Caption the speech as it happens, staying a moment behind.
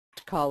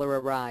caller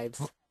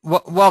arrives.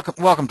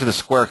 Welcome to the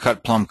square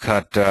cut, plumb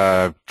cut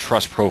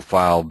truss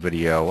profile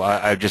video.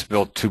 I just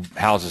built two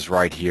houses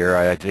right here.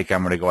 I think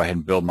I'm going to go ahead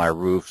and build my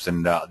roofs,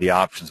 and the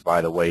options, by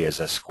the way, is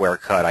a square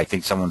cut. I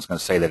think someone's going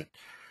to say that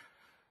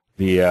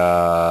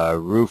the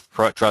roof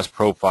truss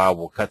profile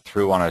will cut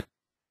through on a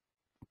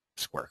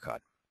square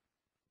cut.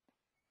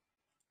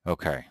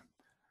 Okay.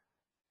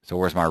 So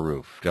where's my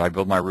roof? Did I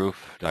build my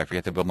roof? Did I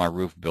forget to build my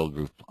roof? Build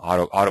roof.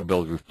 Auto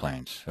build roof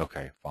planes.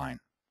 Okay, fine.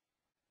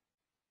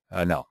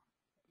 No.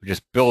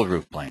 Just build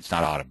roof planes,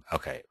 not auto.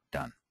 Okay,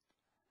 done.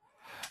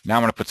 Now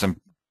I'm going to put some.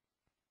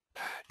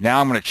 Now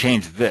I'm going to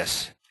change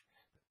this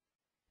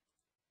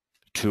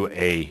to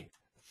a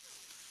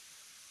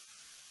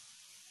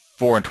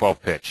 4 and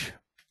 12 pitch.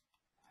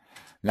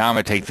 Now I'm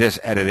going to take this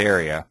edit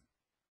area.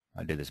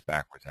 I did this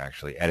backwards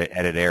actually.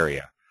 Edit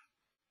area.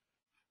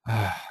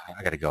 I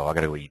gotta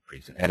go eat,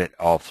 please. Edit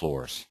all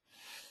floors.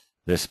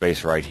 This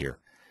space right here.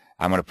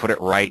 I'm going to put it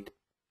right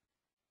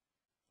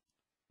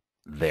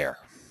there.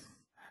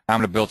 Now I'm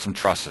going to build some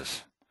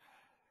trusses.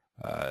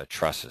 Build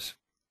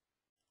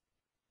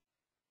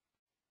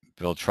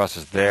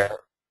trusses there.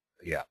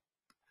 Yeah.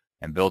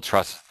 And build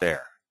trusses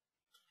there.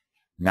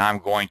 Now I'm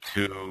going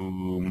to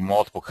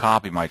multiple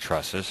copy my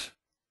trusses.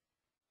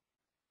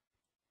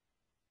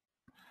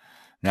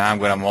 Now I'm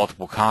going to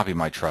multiple copy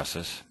my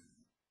trusses.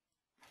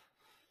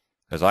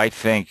 Because I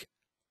think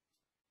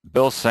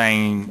Bill's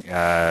saying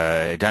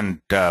it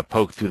doesn't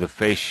poke through the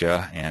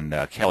fascia, and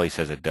Kelly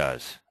says it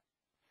does.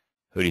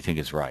 Who do you think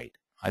is right?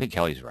 I think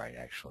Kelly's right,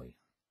 actually.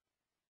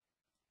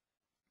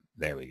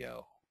 There we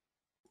go.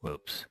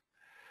 Whoops.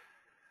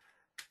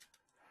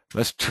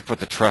 Let's put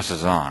the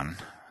trusses on.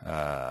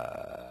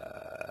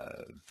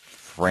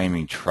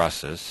 Framing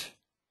trusses.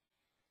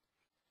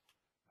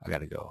 I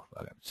gotta go.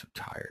 I'm so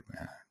tired,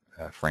 man.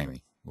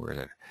 Framing. Where is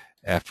it?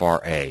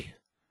 FRA.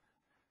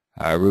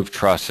 Roof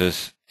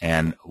trusses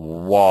and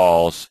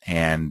walls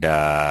and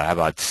how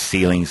about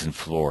ceilings and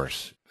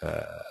floors? I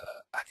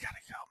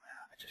gotta go, man.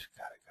 I just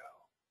gotta go.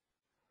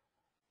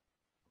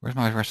 Where's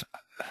my rest?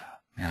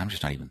 Man, I'm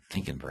just not even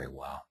thinking very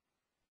well.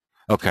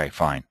 Okay,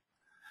 fine.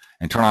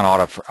 And turn on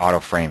auto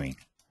framing.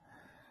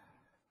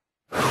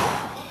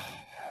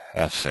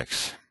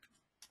 F6.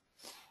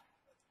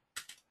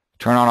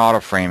 Turn on auto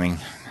framing.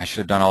 I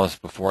should have done all this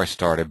before I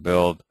started.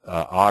 Build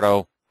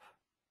auto.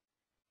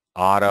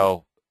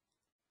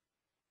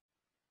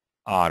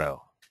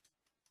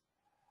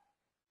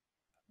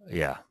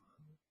 Yeah.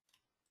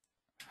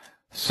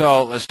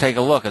 So let's take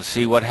a look and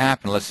see what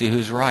happened. Let's see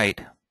who's right.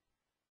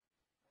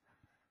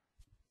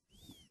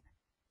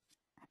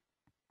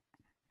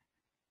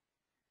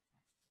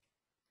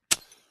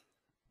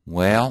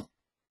 Well,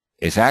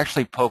 it's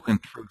actually poking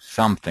through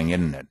something,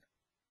 isn't it?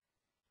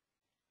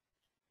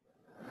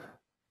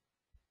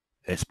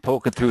 It's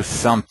poking through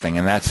something,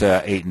 and that's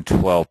a 8 and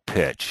 12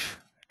 pitch.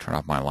 Turn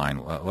off my line.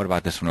 What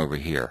about this one over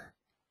here?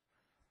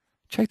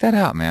 Check that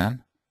out,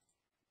 man.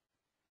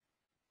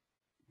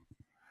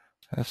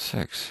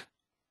 F6.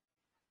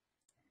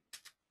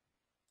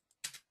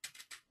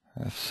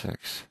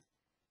 F6.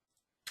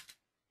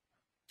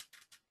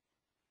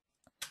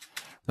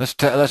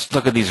 Let's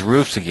look at these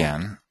roofs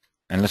again,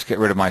 and let's get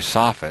rid of my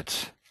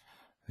soffits.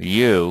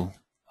 U,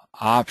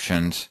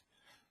 options,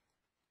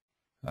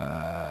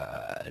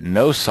 no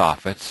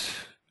soffits,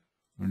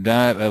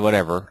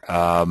 whatever.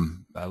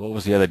 What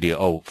was the other deal?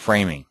 Oh,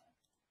 framing.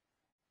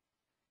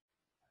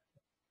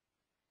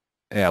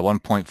 Yeah,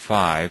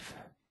 1.5.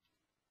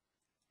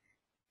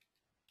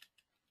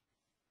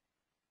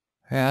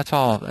 Yeah, that's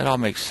all. That all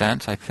makes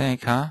sense, I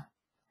think, huh?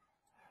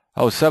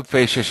 Oh,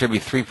 subfascia should be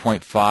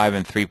 3.5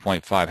 and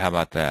 3.5. How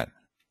about that?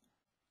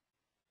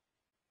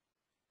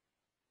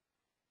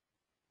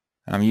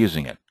 I'm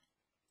using it.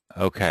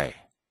 Okay.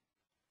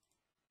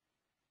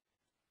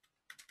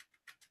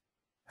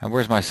 And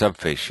where's my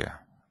subfascia?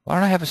 Why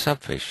don't I have a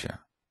subfascia?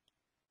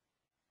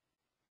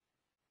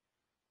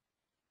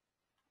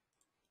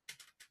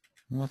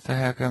 What the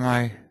heck am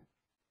I?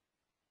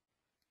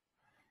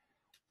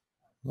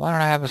 Why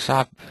don't I have a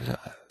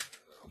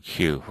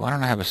Q? Why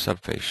don't I have a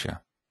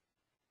subfascia?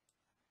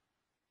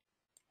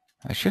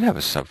 I should have a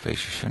subfascia,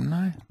 shouldn't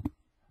I?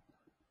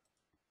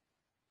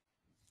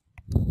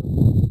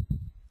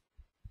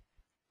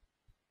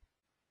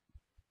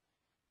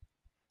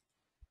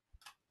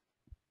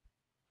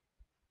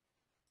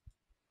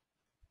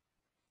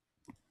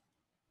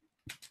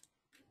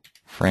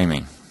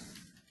 Framing.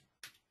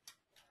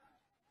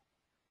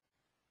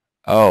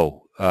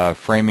 Oh,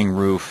 framing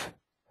roof.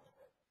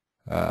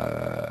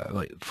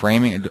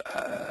 Framing.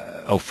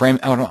 Oh, frame.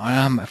 Oh, no, I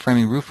have a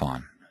framing roof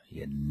on.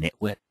 You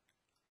nitwit.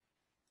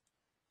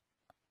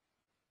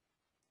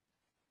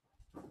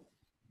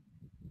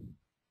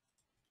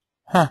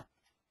 Huh.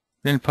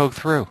 Didn't poke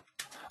through.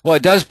 Well,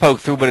 it does poke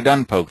through, but it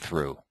doesn't poke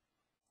through.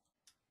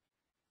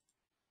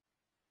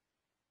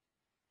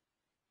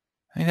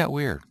 Ain't that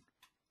weird?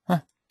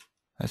 Huh.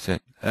 That's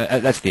it.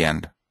 That's the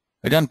end.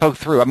 It doesn't poke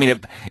through. I mean,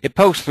 it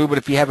pokes through, but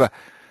if you have a...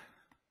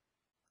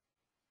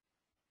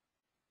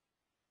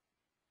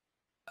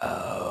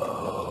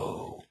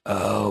 Oh.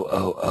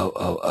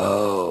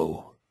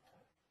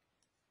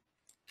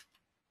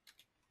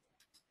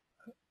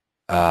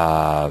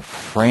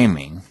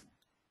 framing,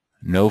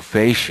 no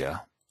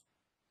fascia.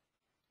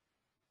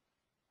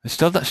 It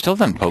still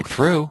doesn't poke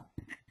through.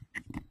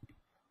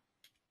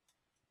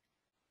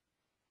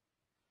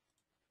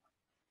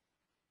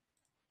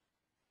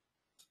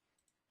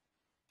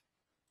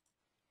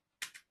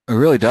 It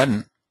really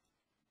doesn't.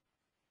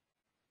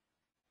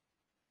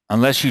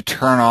 Unless you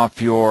turn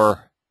off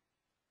your,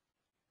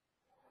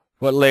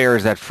 what layer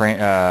is that frame?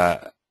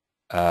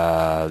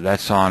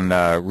 That's on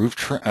roof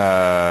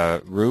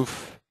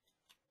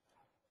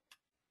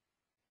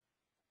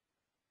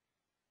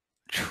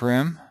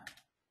trim.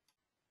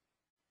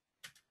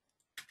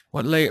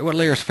 What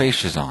layer is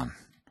fascia's on?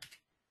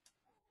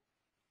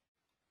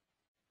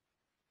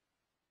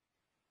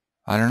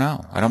 I don't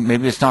know.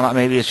 Maybe it's not.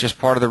 Maybe it's just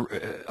part of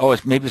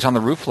the. Maybe it's on the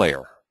roof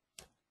layer.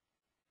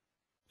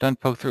 Doesn't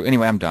poke through.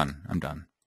 Anyway, I'm done.